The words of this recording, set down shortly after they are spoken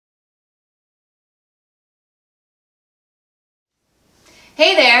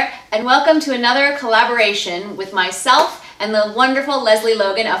Hey there, and welcome to another collaboration with myself and the wonderful Lesley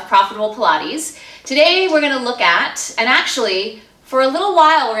Logan of Profitable Pilates. Today we're going to look at, and actually for a little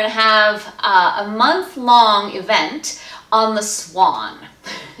while we're going to have a month-long event on the Swan.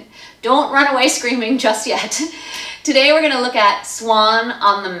 Don't run away screaming just yet. Today we're going to look at Swan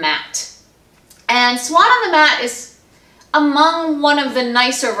on the mat. And Swan on the mat is among one of the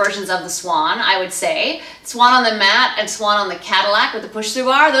nicer versions of the Swan, I would say. Swan on the mat and Swan on the Cadillac with the push-through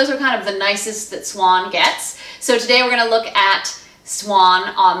bar, those are kind of the nicest that Swan gets. So today we're going to look at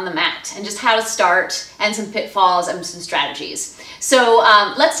Swan on the mat and just how to start and some pitfalls and some strategies. So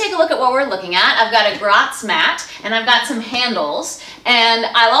let's take a look at what we're looking at. I've got a Gratz mat and I've got some handles, and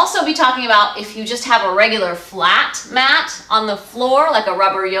I'll also be talking about if you just have a regular flat mat on the floor, like a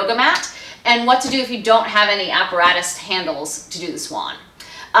rubber yoga mat, and what to do if you don't have any apparatus handles to do the Swan.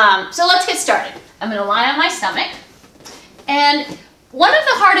 So let's get started. I'm going to lie on my stomach, and one of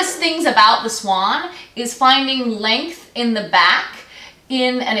the hardest things about the Swan is finding length in the back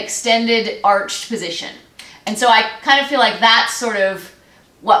in an extended arched position. And so I kind of feel like that's sort of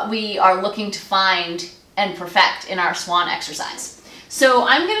what we are looking to find and perfect in our Swan exercise. So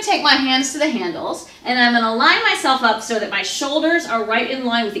I'm going to take my hands to the handles, and I'm going to line myself up so that my shoulders are right in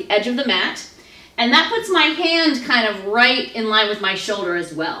line with the edge of the mat, and that puts my hand kind of right in line with my shoulder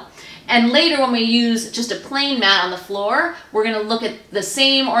as well. And later when we use just a plain mat on the floor, we're going to look at the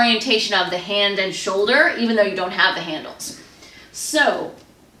same orientation of the hand and shoulder, even though you don't have the handles. So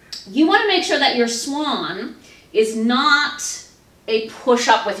you want to make sure that your Swan is not a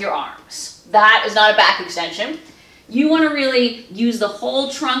push-up with your arms. That is not a back extension. You want to really use the whole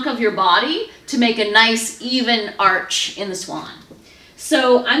trunk of your body to make a nice even arch in the Swan.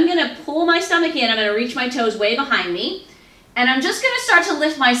 So I'm going to pull my stomach in, I'm going to reach my toes way behind me, and I'm just going to start to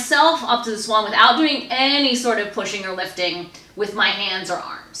lift myself up to the Swan without doing any sort of pushing or lifting with my hands or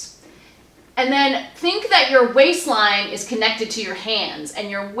arms. And then think that your waistline is connected to your hands, and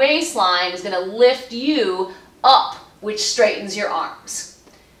your waistline is going to lift you up, which straightens your arms.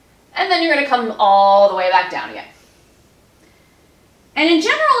 And then you're going to come all the way back down again. And in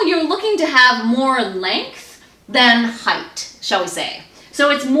general, you're looking to have more length than height, shall we say.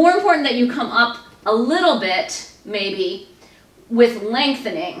 So it's more important that you come up a little bit, maybe, with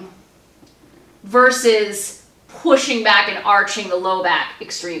lengthening versus pushing back and arching the low back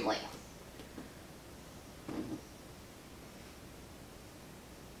extremely.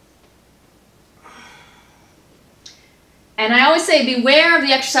 And I always say, beware of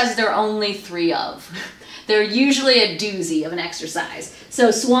the exercises there are only 3 of. They're usually a doozy of an exercise.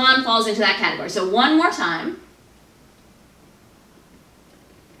 So Swan falls into that category. So one more time.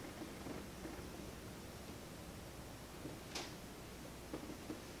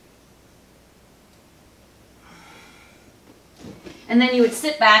 And then you would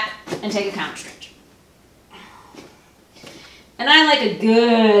sit back and take a counter stretch. And I like a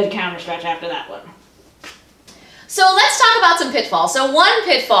good counter stretch after that one. So let's talk about some pitfalls. So one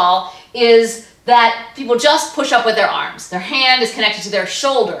pitfall is that people just push up with their arms. Their hand is connected to their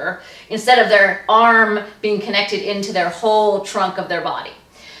shoulder instead of their arm being connected into their whole trunk of their body.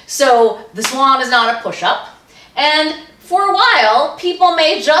 So the Swan is not a push-up, and for a while people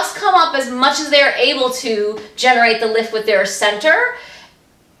may just come up as much as they're able to generate the lift with their center,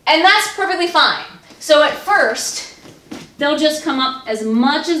 and that's perfectly fine. So at first they'll just come up as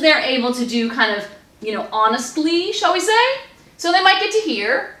much as they're able to do, kind of, you know, honestly, shall we say. So they might get to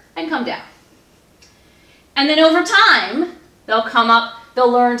here and come down. And then over time, they'll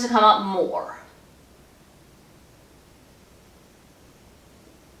learn to come up more.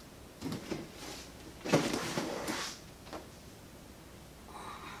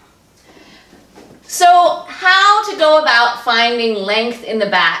 So how to go about finding length in the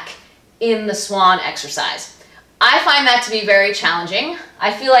back in the Swan exercise? I find that to be very challenging.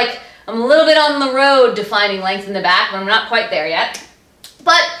 I feel like I'm a little bit on the road to finding length in the back, but I'm not quite there yet.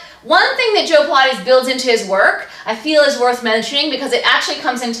 But one thing that Joe Pilates builds into his work, I feel, is worth mentioning, because it actually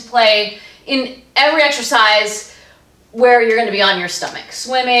comes into play in every exercise where you're going to be on your stomach.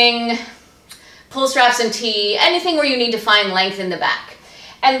 Swimming, pull straps and tea, anything where you need to find length in the back.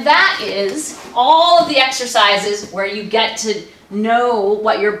 And that is all of the exercises where you get to know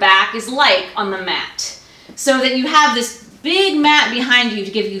what your back is like on the mat, so that you have this big mat behind you to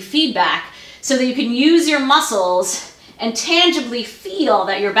give you feedback, so that you can use your muscles and tangibly feel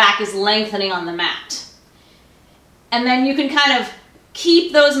that your back is lengthening on the mat. And then you can kind of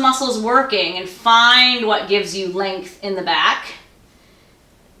keep those muscles working and find what gives you length in the back.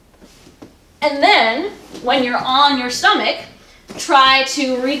 And then, when you're on your stomach, try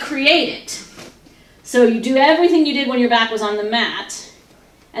to recreate it. So you do everything you did when your back was on the mat,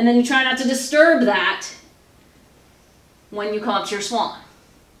 And then you try not to disturb that when you come up to your swan.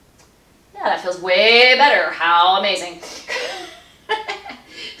 Yeah, that feels way better. How amazing.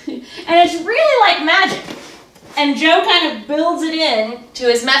 And it's really like magic. And Joe kind of builds it in to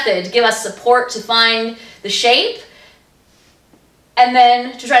his method to give us support to find the shape and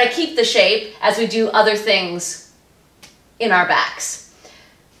then to try to keep the shape as we do other things in our backs.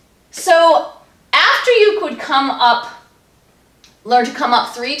 So after you could learn to come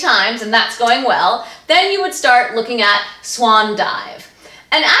up 3 times, and that's going well, then you would start looking at swan dive.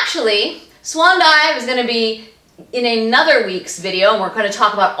 And actually, swan dive is going to be in another week's video, and we're going to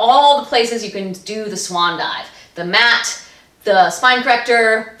talk about all the places you can do the swan dive. The mat, the spine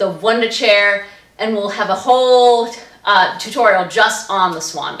corrector, the Wunda chair, and we'll have a whole tutorial just on the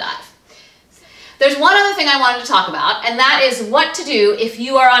swan dive. There's one other thing I wanted to talk about, and that is what to do if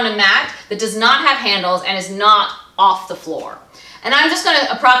you are on a mat that does not have handles and is not off the floor. And I'm just going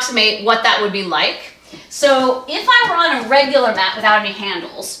to approximate what that would be like. So if I were on a regular mat without any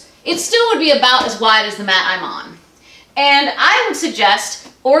handles, it still would be about as wide as the mat I'm on. And I would suggest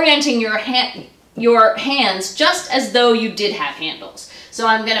orienting your hands just as though you did have handles. So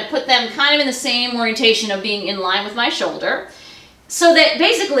I'm going to put them kind of in the same orientation of being in line with my shoulder, so that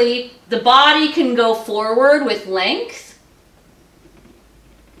basically the body can go forward with length.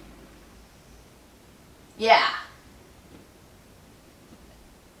 Yeah.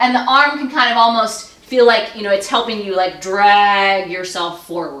 And the arm can kind of almost feel like, you know, it's helping you like drag yourself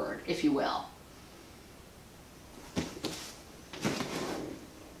forward, if you will.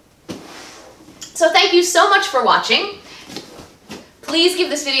 So thank you so much for watching. Please give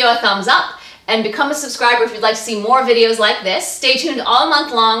this video a thumbs up and become a subscriber if you'd like to see more videos like this. Stay tuned all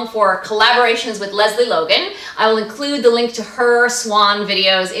month long for collaborations with Lesley Logan. I will include the link to her swan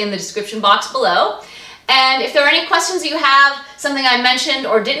videos in the description box below. And if there are any questions you have, something I mentioned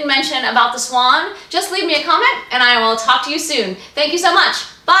or didn't mention about the swan, just leave me a comment and I will talk to you soon. Thank you so much.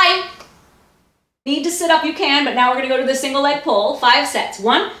 Bye. Need to sit up, you can, but now we're going to go to the single leg pull. 5 sets.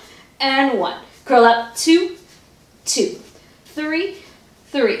 1 and 1. Curl up. 2, 2, 3,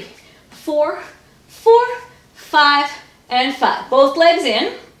 3, 4, 4, 5, and 5. Both legs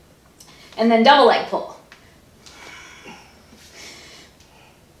in, and then double leg pull.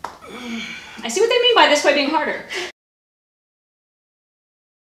 I see what they mean by this way being harder.